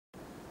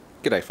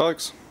G'day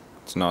folks,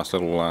 it's a nice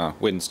little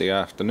Wednesday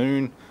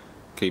afternoon,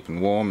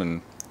 keeping warm,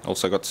 and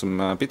also got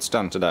some bits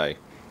done today.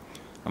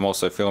 I'm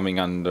also filming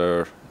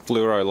under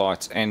fluoro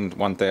lights and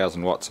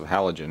 1000 watts of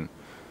halogen.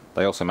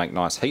 They also make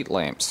nice heat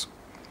lamps,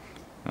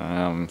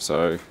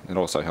 so it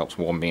also helps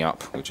warm me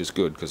up, which is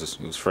good because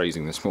it was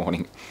freezing this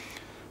morning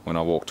when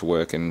I walked to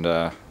work,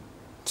 and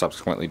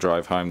subsequently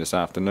drove home this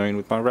afternoon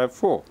with my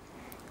RAV4,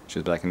 which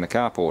is back in the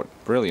carport.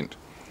 Brilliant.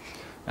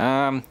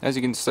 As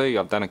you can see,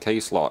 I've done a key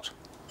slot.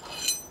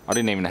 I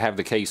didn't even have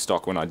the key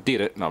stock when I did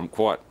it, and I'm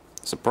quite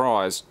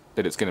surprised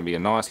that it's going to be a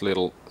nice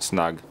little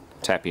snug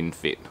tap-in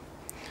fit.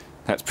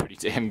 That's pretty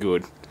damn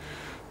good.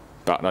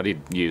 But I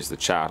did use the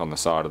chart on the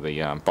side of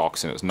the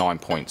box, and it was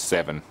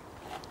 9.7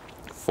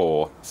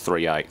 for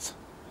 3/8.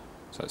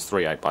 So it's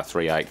 3/8 by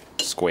 3/8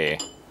 square.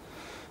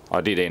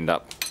 I did end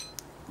up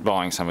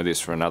buying some of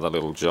this for another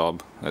little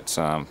job. That's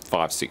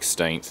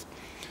 5/16.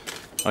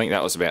 I think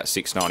that was about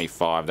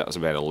 $6.95. That was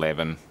about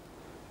 11.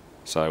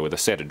 So with a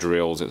set of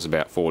drills, it was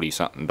about $40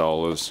 something.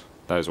 Those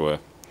were,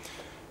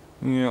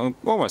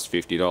 almost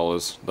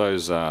 $50.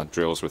 Those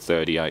drills were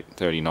 $38,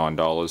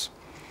 $39,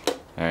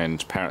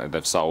 and apparently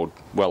they've sold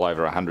well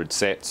over 100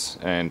 sets,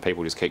 and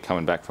people just keep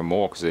coming back for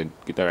more because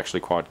they're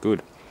actually quite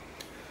good.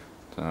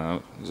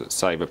 Is it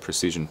Sabre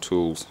Precision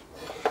Tools?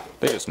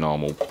 They're just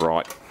normal,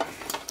 bright,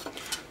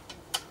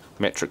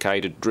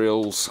 metricated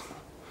drills.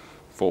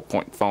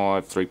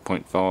 4.5,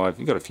 3.5,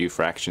 you've got a few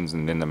fractions,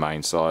 and then the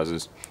main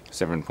sizes,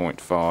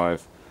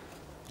 7.5,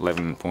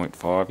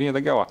 11.5, yeah, they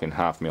go up in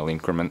half-mil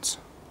increments,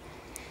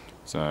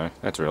 so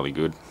that's really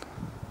good.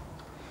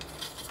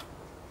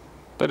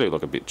 They do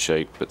look a bit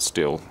cheap, but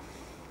still,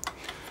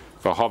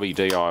 for hobby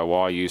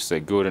DIY use they're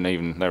good, and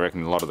even they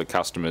reckon a lot of the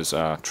customers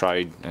are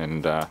trade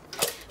and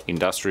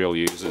industrial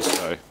users,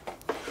 so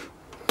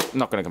I'm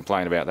not going to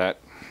complain about that.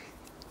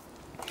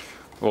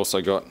 I've also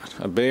got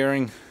a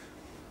bearing.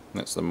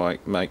 That's the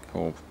make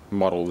or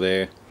model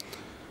there,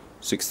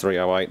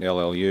 6308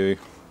 LLU.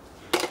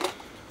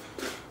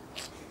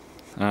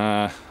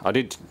 I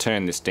did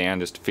turn this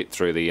down just to fit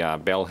through the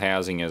bell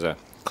housing as a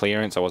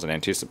clearance. I wasn't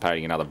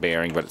anticipating another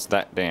bearing, but it's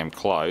that damn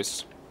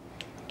close.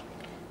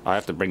 I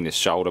have to bring this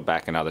shoulder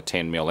back another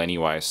 10mm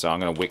anyway, so I'm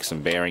going to wick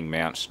some bearing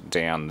mounts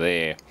down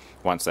there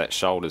once that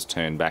shoulder's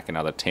turned back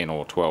another 10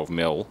 or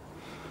 12mm,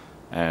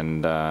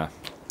 and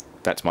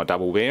that's my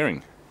double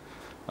bearing.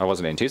 I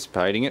wasn't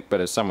anticipating it, but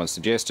as someone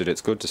suggested,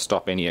 it's good to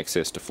stop any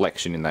excess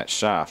deflection in that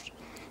shaft,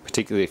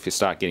 particularly if you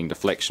start getting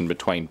deflection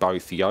between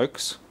both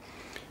yokes.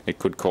 It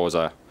could cause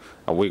a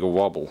wiggle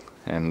wobble,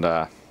 and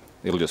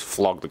it'll just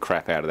flog the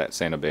crap out of that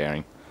centre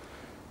bearing.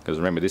 Because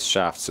remember, this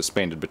shaft's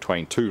suspended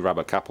between two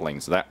rubber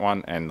couplings, that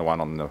one and the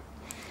one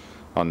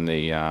on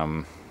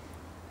the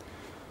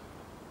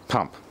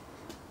pump.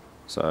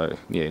 So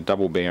yeah,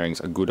 double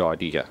bearing's a good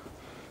idea,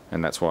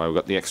 and that's why we've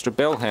got the extra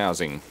bell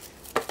housing.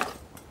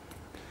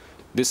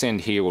 This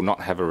end here will not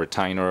have a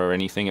retainer or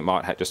anything. It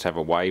might just have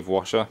a wave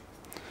washer.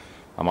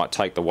 I might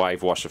take the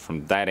wave washer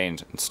from that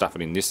end and stuff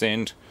it in this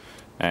end,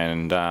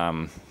 and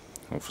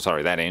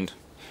sorry, that end.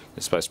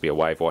 There's supposed to be a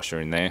wave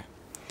washer in there,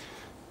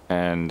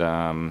 and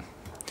a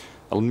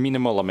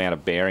minimal amount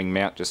of bearing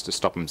mount just to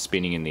stop them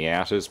spinning in the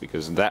outers,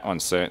 because that one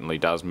certainly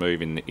does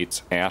move in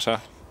its outer.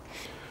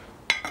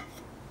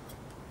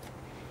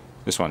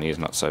 This one here is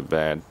not so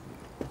bad.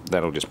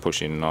 That'll just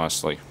push in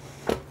nicely,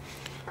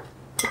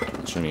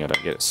 assuming I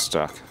don't get it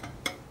stuck.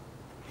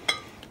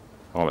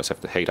 I almost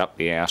have to heat up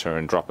the outer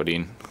and drop it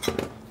in.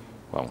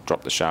 Well,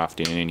 drop the shaft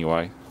in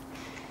anyway.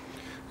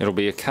 It'll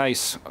be a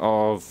case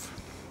of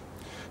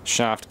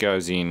shaft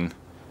goes in,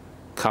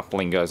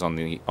 coupling goes on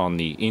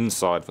the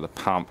inside for the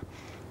pump,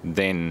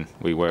 then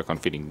we work on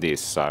fitting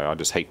this. So I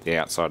just heat the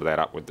outside of that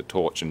up with the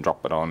torch and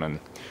drop it on and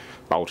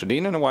bolt it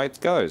in, and away it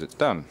goes. It's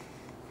done.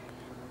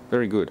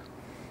 Very good.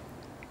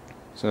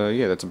 So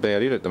yeah, that's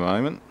about it at the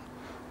moment.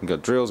 I've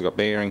got drills, I've got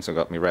bearings, I've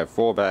got my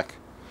RAV4 back.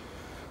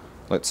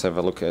 Let's have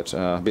a look at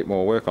a bit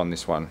more work on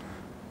this one.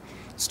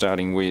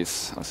 Starting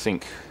with, I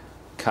think,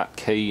 cut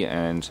key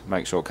and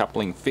make sure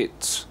coupling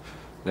fits.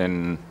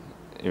 Then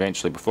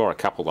eventually, before I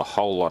couple the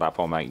whole lot up,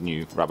 I'll make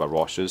new rubber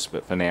washers.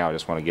 But for now, I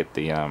just want to get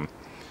the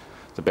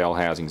bell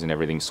housings and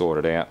everything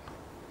sorted out.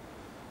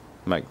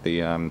 Make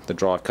the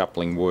drive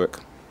coupling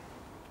work.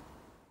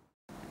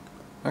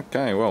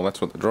 Okay, well,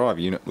 that's what the drive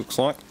unit looks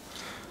like.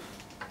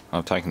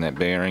 I've taken that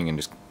bearing and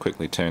just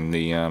quickly turned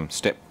the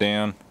step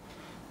down.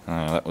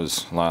 That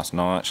was last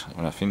night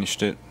when I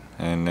finished it,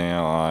 and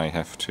now I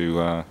have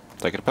to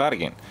take it apart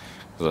again,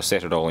 because I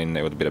set it all in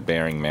there with a bit of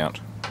bearing mount.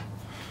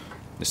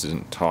 This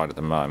isn't tight at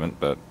the moment,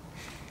 but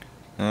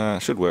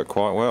should work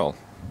quite well.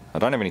 I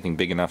don't have anything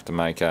big enough to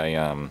make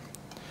a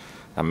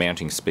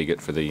mounting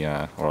spigot for the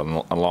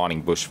or a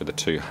lining bush for the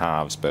two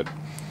halves, but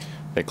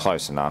they're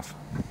close enough.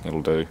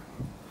 It'll do.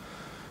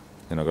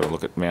 Then I've got to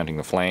look at mounting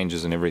the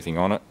flanges and everything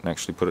on it and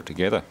actually put it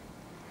together.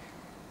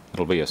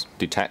 It'll be a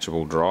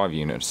detachable drive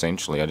unit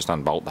essentially. I just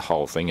unbolt the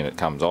whole thing and it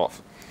comes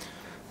off.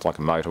 It's like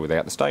a motor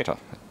without the stator,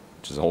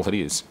 which is all it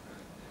is.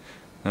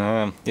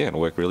 Yeah, it'll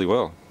work really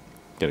well.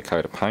 Get a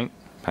coat of paint,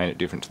 paint it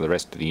different to the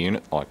rest of the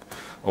unit, like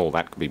all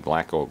that could be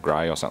black or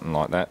grey or something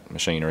like that,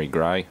 machinery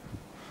grey.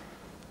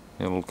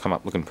 It'll come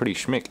up looking pretty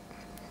schmick.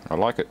 I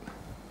like it.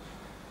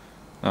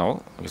 Oh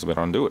well, I guess I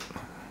better undo it.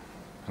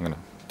 I'm going to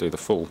do the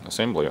full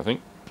assembly, I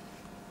think.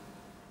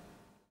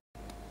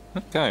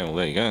 Okay, well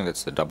there you go,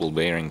 that's the double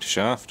bearing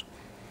shaft.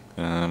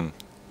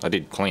 I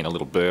did clean a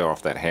little burr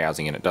off that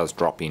housing and it does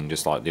drop in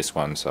just like this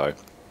one, so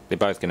they're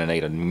both going to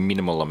need a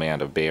minimal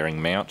amount of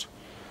bearing mount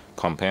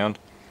compound.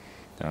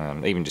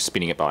 Even just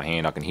spinning it by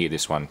hand, I can hear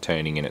this one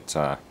turning in its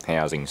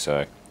housing,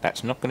 so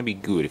that's not going to be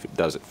good if it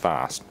does it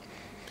fast.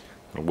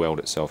 It'll weld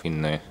itself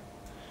in there.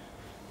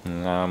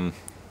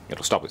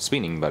 It'll stop it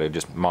spinning, but it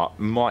just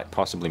might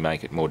possibly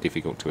make it more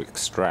difficult to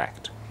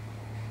extract.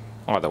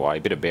 Either way,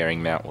 a bit of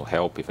bearing mount will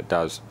help. If it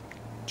does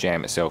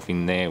jam itself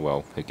in there,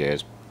 well, who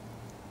cares.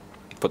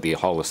 Put the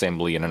whole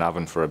assembly in an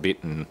oven for a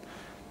bit and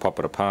pop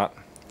it apart.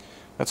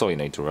 That's all you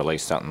need to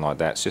release something like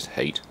that. It's just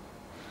heat.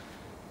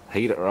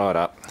 Heat it right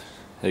up.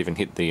 Even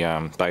hit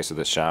the base of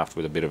the shaft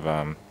with a bit of,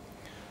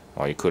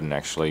 well, you couldn't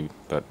actually,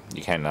 but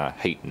you can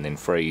heat and then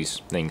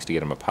freeze things to get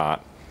them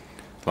apart.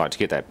 Like to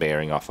get that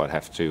bearing off, I'd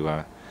have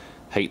to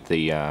heat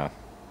the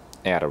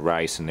outer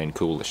race and then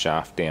cool the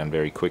shaft down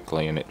very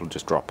quickly and it'll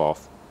just drop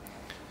off.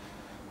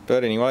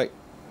 But anyway,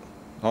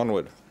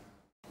 onward.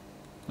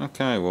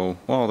 Okay, well,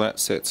 while that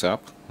sets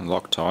up and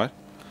Loctite,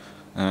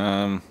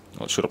 well,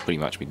 it should have pretty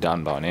much be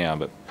done by now,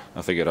 but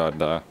I figured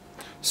I'd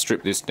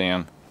strip this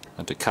down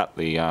and to cut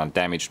the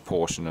damaged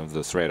portion of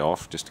the thread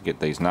off, just to get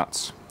these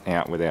nuts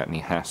out without any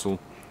hassle.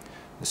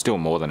 There's still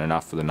more than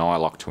enough for the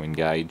nylock to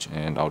engage,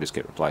 and I'll just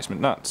get replacement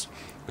nuts,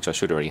 which I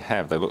should already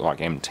have. They look like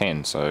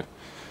M10, so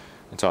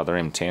it's either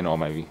M10 or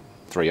maybe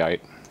 3/8,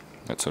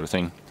 that sort of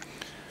thing.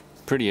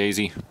 Pretty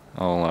easy.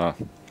 I'll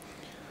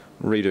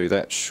redo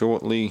that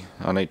shortly.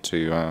 I need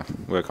to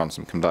work on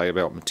some conveyor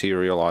belt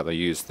material, either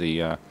use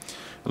the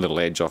little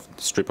edge off,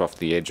 strip off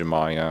the edge of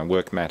my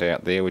work mat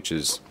out there, which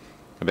is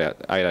about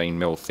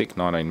 18mm thick,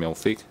 19mm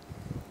thick,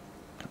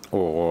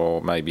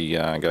 or maybe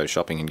go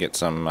shopping and get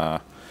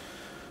some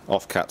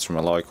offcuts from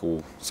a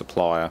local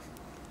supplier,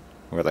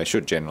 where they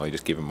should generally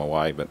just give them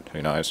away, but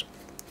who knows.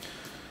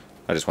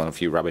 I just want a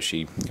few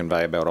rubbishy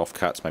conveyor belt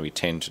offcuts, maybe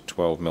 10 to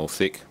 12mm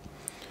thick,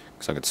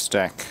 because I could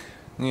stack,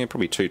 yeah,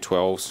 probably two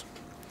 12s.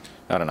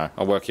 I don't know,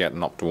 I'll work out an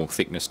optimal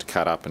thickness to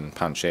cut up and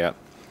punch out.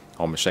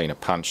 I'll machine a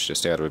punch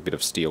just out of a bit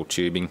of steel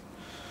tubing,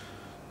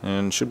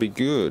 and should be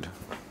good.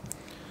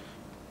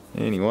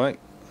 Anyway,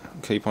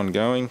 keep on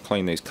going,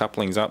 clean these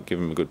couplings up, give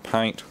them a good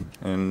paint,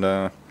 and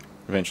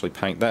eventually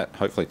paint that,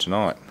 hopefully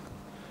tonight.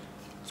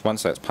 So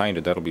once that's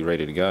painted, that'll be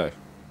ready to go.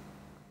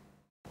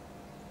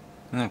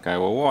 Okay,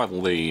 well while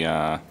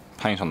the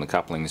paint on the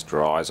couplings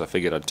dries, I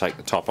figured I'd take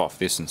the top off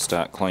this and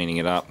start cleaning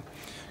it up.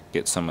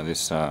 Get some of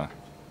this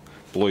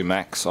Blue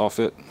Max off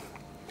it.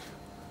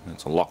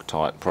 It's a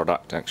Loctite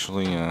product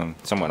actually.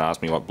 Someone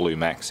asked me what Blue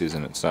Max is,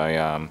 and it's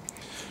a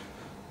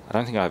I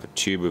don't think I have a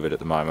tube of it at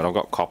the moment. I've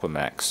got Copper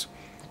Max,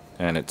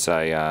 and it's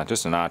a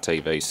just an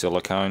RTV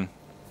silicone.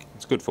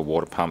 It's good for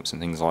water pumps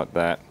and things like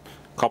that.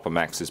 Copper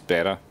Max is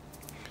better.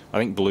 I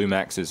think Blue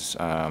Max is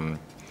I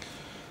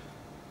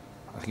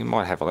think it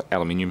might have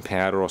aluminium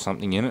powder or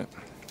something in it,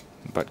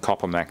 but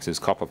Copper Max is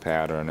copper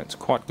powder, and it's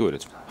quite good.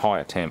 It's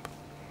higher temp.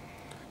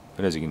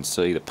 But as you can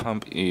see, the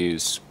pump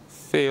is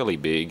fairly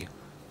big.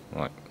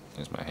 Like,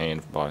 there's my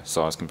hand by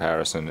size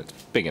comparison, it's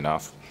big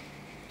enough.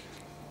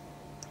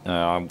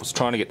 I was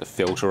trying to get the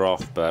filter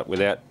off, but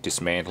without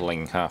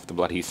dismantling half the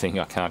bloody thing,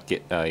 I can't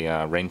get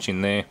a wrench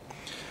in there.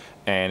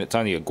 And it's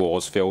only a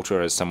gauze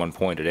filter, as someone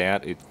pointed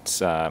out.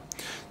 It's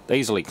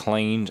easily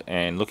cleaned,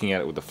 and looking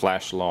at it with the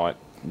flashlight,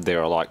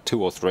 there are like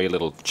 2 or 3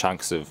 little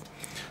chunks of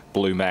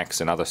Blue Max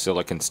and other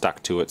silicone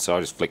stuck to it, so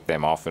I just flick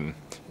them off and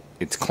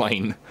it's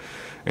clean.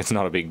 It's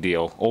not a big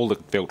deal. All the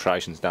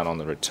filtration's done on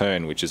the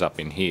return, which is up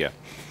in here,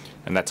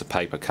 and that's a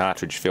paper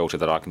cartridge filter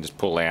that I can just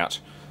pull out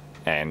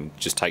and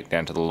just take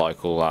down to the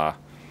local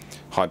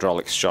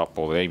hydraulics shop,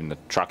 or even the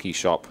truckie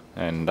shop,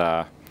 and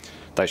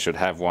they should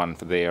have one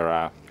for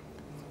their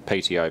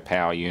PTO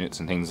power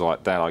units and things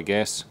like that, I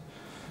guess.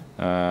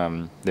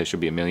 There should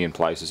be a million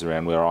places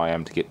around where I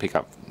am to pick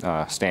up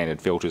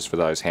standard filters for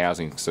those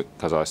housings,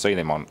 because I see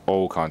them on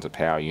all kinds of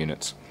power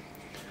units.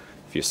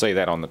 If you see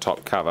that on the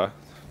top cover,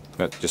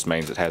 that just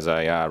means it has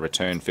a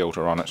return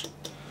filter on it.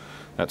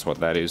 That's what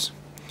that is.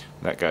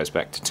 That goes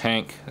back to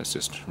tank. That's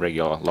just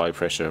regular low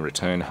pressure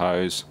return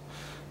hose,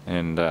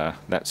 and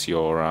that's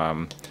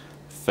your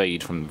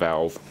feed from the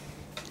valve.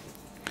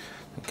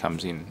 It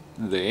comes in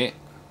there,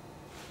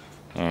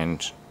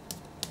 and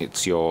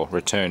it's your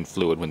return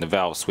fluid. When the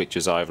valve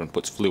switches over and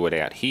puts fluid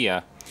out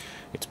here,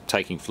 it's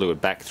taking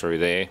fluid back through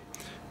there,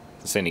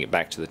 sending it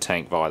back to the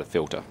tank via the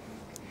filter.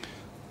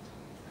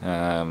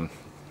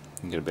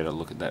 Get a better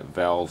look at that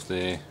valve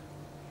there.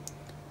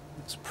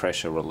 It's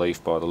pressure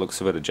relief by the looks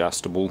of it,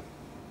 adjustable.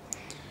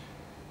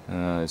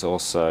 There's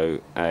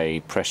also a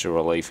pressure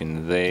relief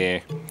in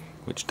there,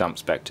 which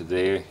dumps back to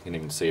there. You can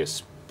even see a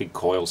big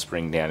coil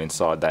spring down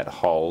inside that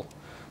hole.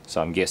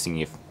 So I'm guessing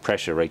if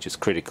pressure reaches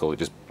critical, it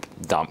just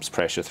dumps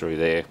pressure through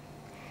there.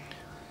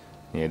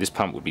 Yeah, this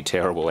pump would be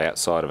terrible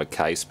outside of a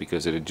case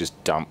because it'd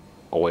just dump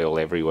oil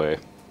everywhere.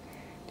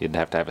 You'd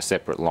have to have a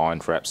separate line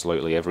for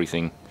absolutely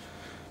everything.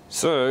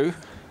 So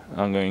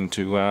I'm going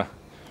to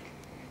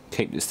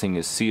keep this thing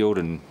as sealed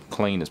and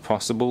clean as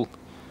possible.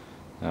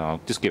 I'll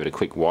just give it a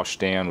quick wash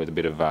down with a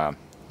bit of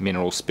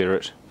mineral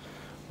spirit.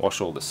 Wash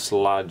all the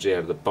sludge out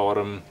of the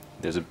bottom.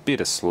 There's a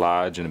bit of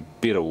sludge and a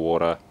bit of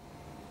water.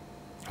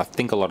 I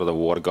think a lot of the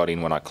water got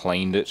in when I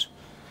cleaned it,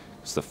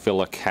 because the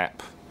filler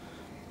cap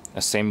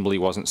assembly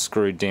wasn't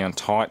screwed down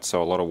tight,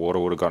 so a lot of water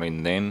would have got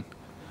in then.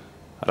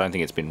 I don't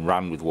think it's been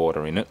run with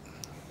water in it.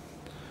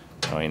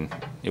 I mean,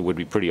 it would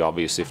be pretty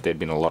obvious if there'd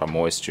been a lot of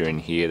moisture in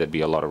here. There'd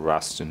be a lot of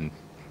rust, and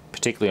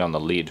particularly on the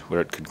lid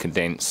where it could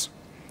condense.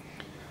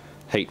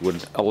 Heat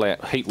would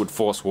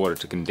force water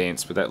to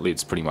condense, but that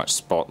lid's pretty much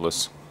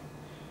spotless.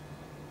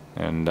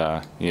 And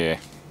yeah,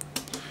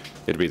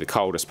 it'd be the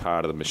coldest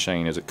part of the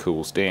machine as it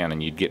cools down,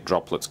 and you'd get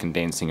droplets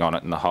condensing on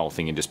it, and the whole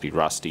thing would just be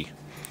rusty.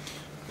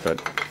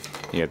 But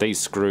yeah, these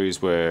screws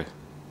were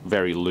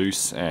very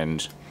loose,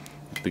 and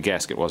the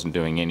gasket wasn't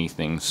doing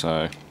anything,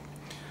 so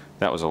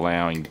that was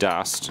allowing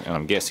dust, and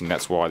I'm guessing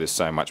that's why there's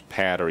so much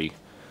powdery,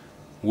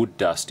 wood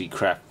dusty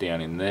crap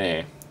down in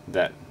there.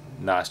 That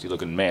nasty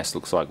looking mess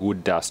looks like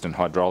wood dust and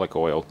hydraulic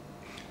oil.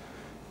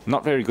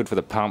 Not very good for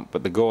the pump,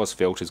 but the gauze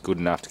filter is good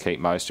enough to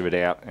keep most of it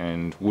out,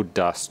 and wood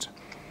dust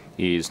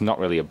is not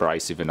really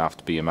abrasive enough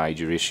to be a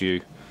major issue.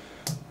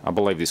 I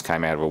believe this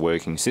came out of a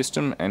working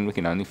system, and we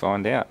can only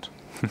find out.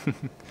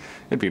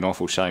 It'd be an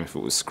awful shame if it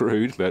was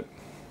screwed, but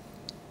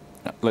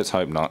let's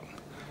hope not.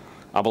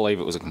 I believe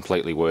it was a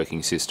completely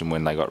working system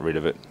when they got rid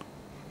of it.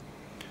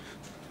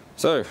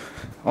 So,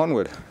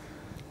 onward.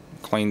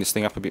 Clean this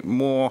thing up a bit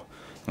more.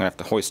 I'm going to have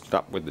to hoist it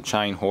up with the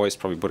chain hoist,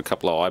 probably put a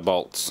couple of eye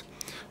bolts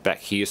back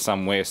here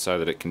somewhere so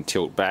that it can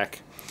tilt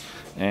back,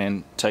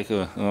 and take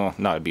a, oh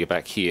no, it'd be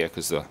back here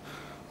because the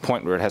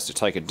point where it has to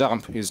take a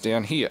dump is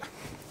down here.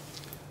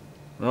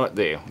 Right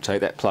there. I'll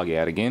take that plug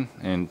out again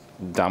and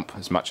dump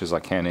as much as I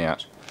can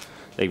out.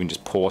 Even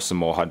just pour some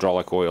more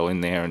hydraulic oil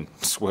in there and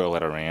swirl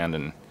it around,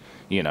 and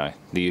you know,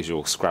 the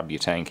usual scrub your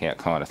tank out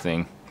kind of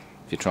thing.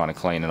 If you're trying to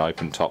clean an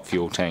open top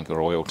fuel tank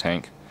or oil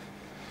tank,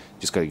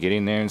 just got to get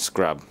in there and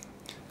scrub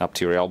up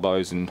to your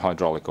elbows in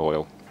hydraulic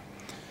oil.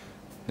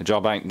 The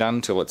job ain't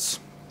done till it's,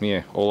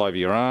 yeah, all over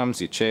your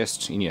arms, your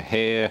chest, in your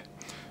hair,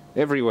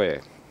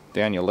 everywhere,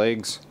 down your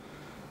legs.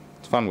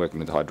 It's fun working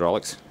with the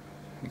hydraulics.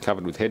 You're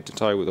covered with head to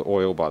toe with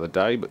oil by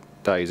the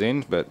day's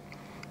end, but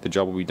the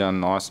job will be done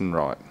nice and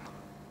right.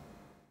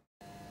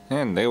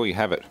 And there we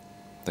have it,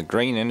 the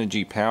Green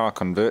Energy Power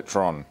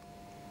Convertron,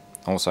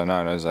 also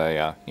known as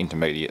a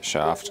intermediate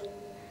shaft.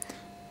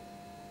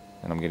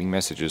 And I'm getting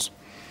messages.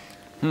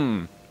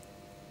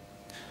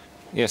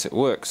 Yes, it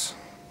works,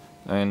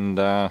 and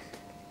well,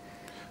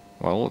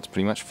 it's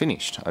pretty much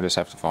finished. I just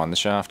have to find the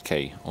shaft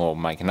key, or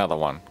make another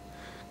one,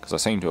 because I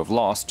seem to have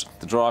lost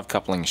the drive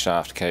coupling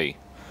shaft key.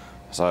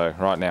 So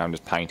right now I'm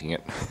just painting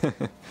it.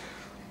 As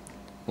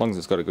long as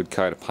it's got a good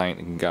coat of paint,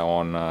 it can go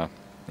on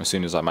as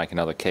soon as I make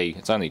another key.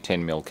 It's only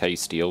 10mm key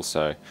steel,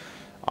 so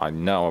I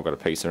know I've got a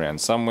piece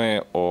around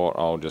somewhere, or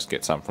I'll just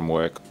get some from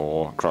work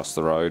or across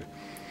the road.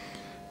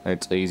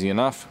 It's easy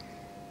enough,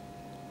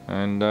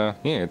 and yeah,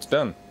 it's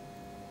done.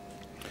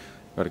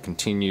 Got to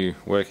continue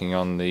working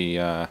on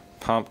the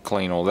pump,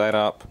 clean all that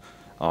up.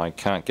 I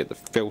can't get the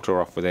filter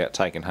off without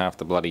taking half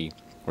the bloody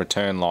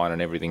return line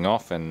and everything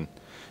off, and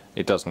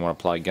it doesn't want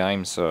to play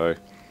games, so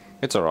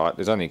it's alright.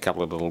 There's only a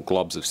couple of little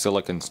globs of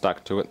silicone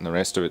stuck to it, and the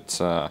rest of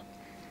it's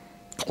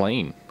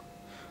clean.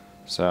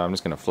 So I'm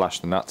just going to flush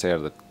the nuts out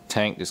of the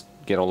tank, just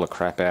get all the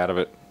crap out of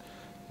it,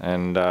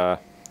 and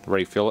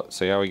refill it,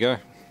 see how we go.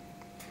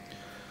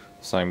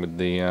 Same with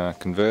the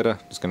converter.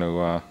 Just going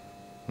to,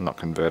 not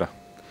converter,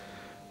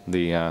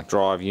 the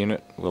drive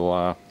unit.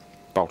 We'll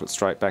bolt it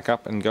straight back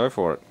up and go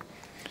for it.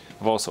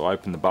 I've also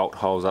opened the bolt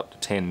holes up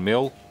to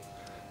 10mm,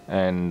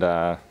 and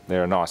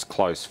they're a nice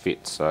close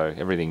fit, so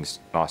everything's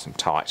nice and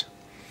tight.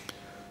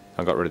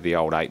 I got rid of the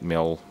old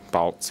 8mm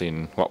bolts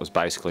in what was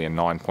basically a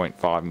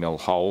 9.5mm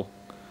hole.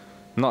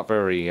 Not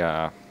very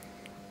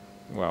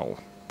well,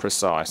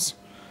 precise,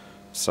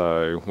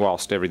 so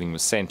whilst everything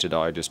was centered,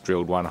 I just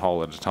drilled one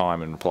hole at a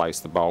time and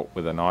replaced the bolt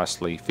with a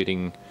nicely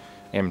fitting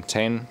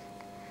M10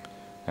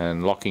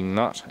 and locking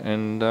nut,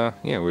 and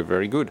yeah, we're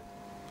very good.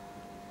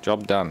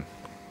 Job done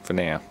for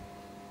now.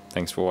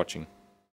 Thanks for watching.